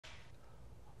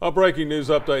A breaking news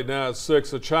update now at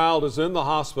 6. A child is in the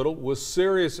hospital with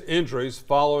serious injuries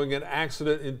following an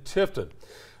accident in Tifton.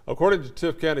 According to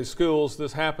Tift County Schools,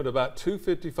 this happened about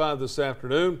 2:55 this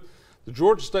afternoon. The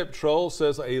Georgia State Patrol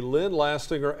says a Lynn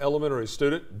Lastinger elementary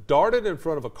student darted in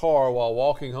front of a car while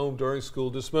walking home during school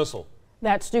dismissal.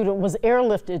 That student was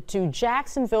airlifted to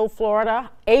Jacksonville,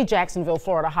 Florida, a Jacksonville,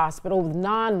 Florida hospital with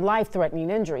non-life-threatening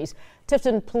injuries.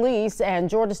 Tifton police and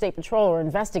Georgia State Patrol are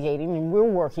investigating, and we're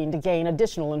working to gain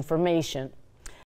additional information.